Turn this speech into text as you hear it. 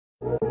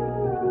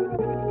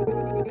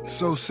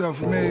So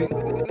self-made.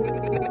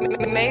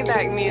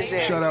 Maybach music.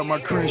 Shout out my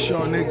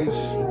Crenshaw niggas.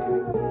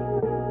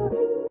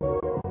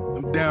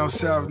 Them down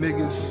south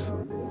niggas.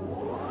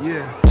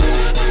 Yeah.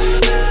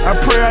 I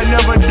pray I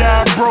never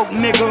die broke,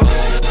 nigga.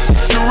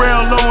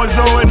 Terrell Owens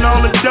and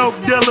all the dope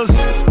dealers.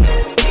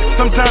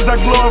 Sometimes I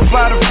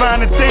glorify the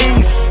finer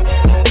things,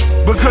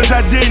 because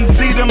I didn't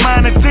see the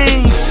minor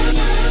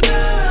things.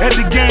 At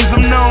the games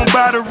I'm known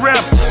by the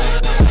refs.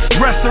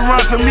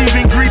 Restaurants I'm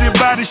even greeted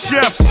by the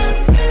chefs.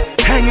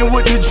 Hanging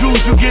with the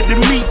Jews, you get to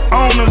meet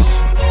owners.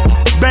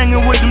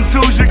 Banging with them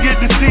tools, you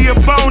get to see a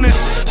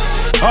bonus.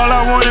 All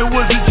I wanted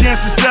was a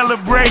chance to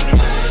celebrate.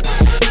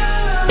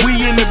 We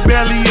in the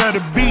belly of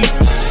the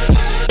beast.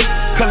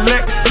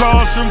 Collect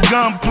calls from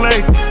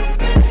gunplay.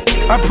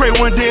 I pray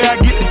one day I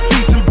get to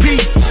see some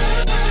peace,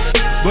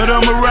 but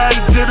I'ma ride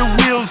it till the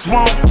wheels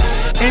won't.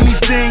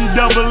 Anything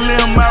double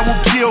M I will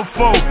kill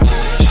for.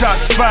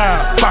 Shots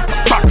fired, baka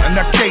baka,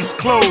 now case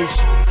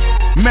closed.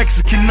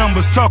 Mexican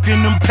numbers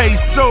talking them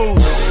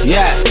pesos.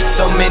 Yeah,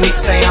 so many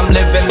say I'm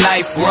living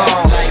life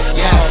wrong.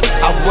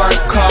 I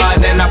work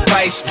hard and I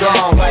fight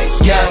strong.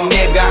 Young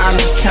nigga, I'm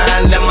just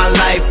trying to live my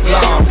life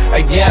long.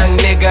 A young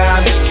nigga,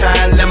 I'm just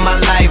trying to live my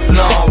life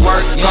long.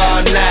 Work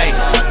all night,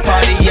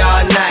 party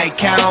all night,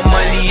 count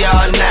money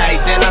all night,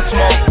 then I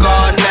smoke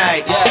all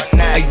night.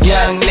 A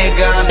young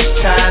nigga, I'm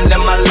just trying to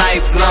live my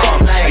life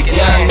long. A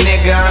young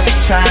nigga, I'm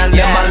just trying to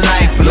live my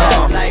life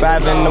long.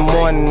 5 in the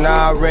morning,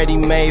 I already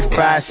made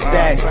 5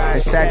 stacks. And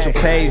Satchel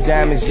Page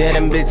diamonds, yeah,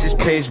 them bitches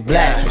pitch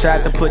black.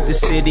 Tried to put the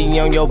city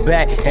on your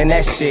back, and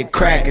that shit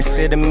crack.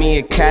 Consider me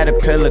a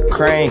caterpillar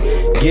crane.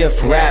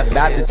 Gift wrap,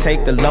 about to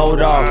take the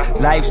load off.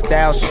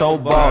 Lifestyle show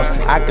balls,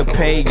 I could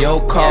pay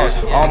your cost.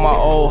 All my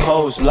old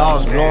hoes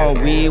lost,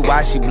 blowing weed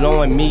while she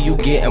blowing me, you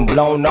getting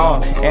blown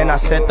off. And I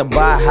set the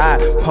bar high,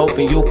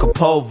 hoping you could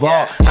pole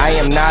vault. I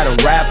am not a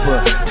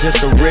rapper,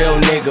 just a real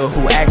nigga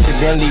who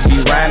accidentally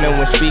be rhyming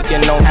when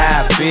speaking on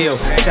how I feel.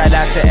 Shout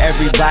out to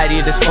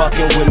everybody that's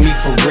fucking with me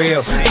for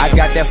real. I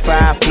got that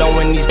fire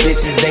flowing, these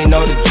bitches, they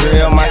know the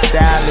drill. My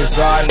style is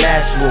all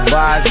natural,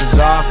 bars is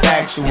all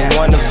factual.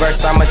 One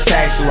verse, I'ma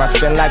tax you, I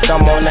spend like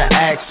I'm on the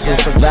axle.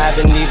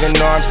 Surviving even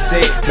though I'm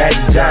sick,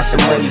 Magic Johnson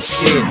money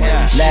shit.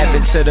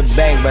 Laughing to the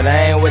bank, but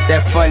I ain't with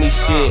that funny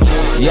shit.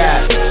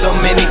 Yeah, so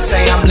many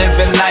say I'm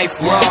living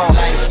life wrong.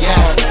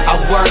 I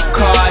work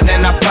hard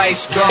and I fight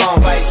strong.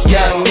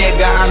 Young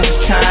nigga, I'm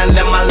just trying to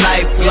live my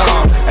life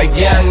long. A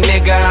young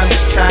nigga, I'm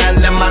just trying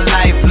to live my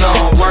life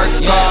long. Work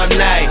all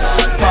night,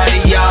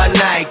 party all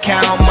night,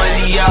 count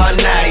money all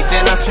night,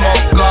 then I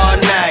smoke all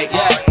night.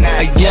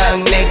 A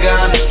young nigga,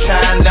 I'm just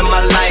trying to live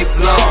my life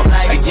long.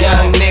 A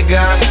young nigga,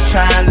 I'm just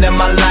trying to live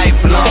my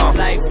life long.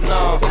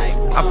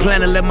 I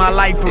plan to live my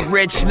life a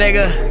rich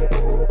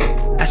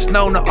nigga that's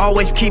known to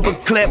always keep a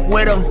clip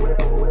with him.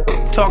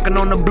 Talking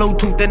on the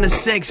Bluetooth in the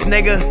 6,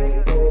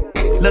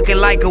 nigga. Looking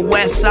like a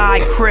West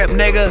Side Crip,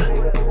 nigga.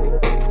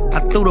 I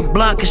threw the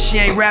blunt cause she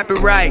ain't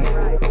rapping right.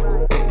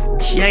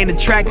 She ain't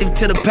attractive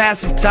to the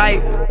passive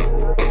type.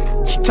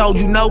 She told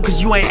you no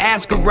cause you ain't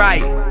ask her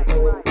right.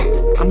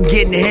 I'm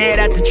getting ahead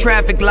at the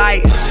traffic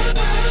light.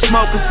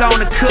 Smokers on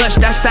the kush,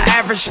 that's the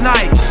average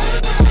night.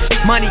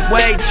 Money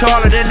way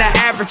taller than the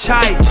average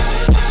height.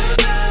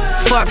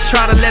 Fuck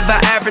trying to live an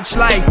average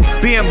life.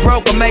 Being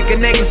broke will make a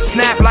nigga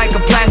snap like a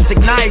plastic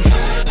knife.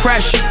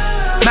 Pressure,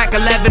 Mac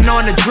 11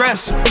 on the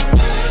dresser.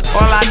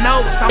 All I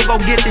know is I'm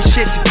gon' get this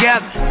shit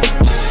together.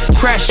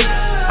 Pressure,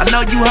 I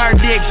know you heard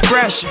the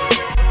expression.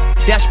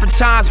 Desperate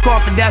times call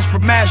for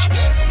desperate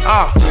measures.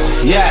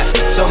 Yeah,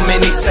 so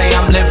many say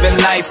I'm living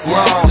life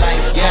wrong.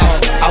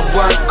 I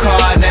work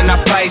hard and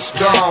I fight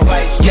strong.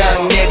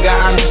 Young nigga,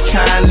 I'm just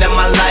trying to live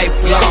my life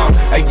long.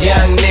 A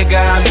young nigga,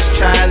 I'm just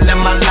trying to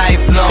live my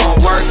life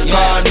long. Work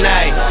all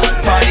night,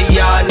 party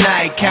all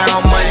night,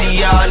 count money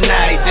all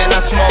night, then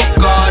I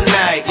smoke all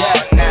night.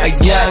 A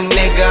young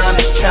nigga, I'm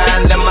just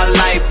trying to live my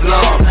life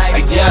long. A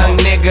young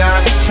nigga,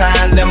 I'm just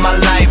trying to live my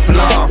life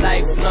long.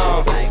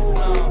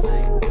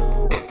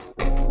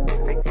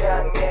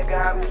 Young nigga,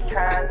 I'm just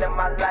trying to live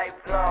my life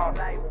long.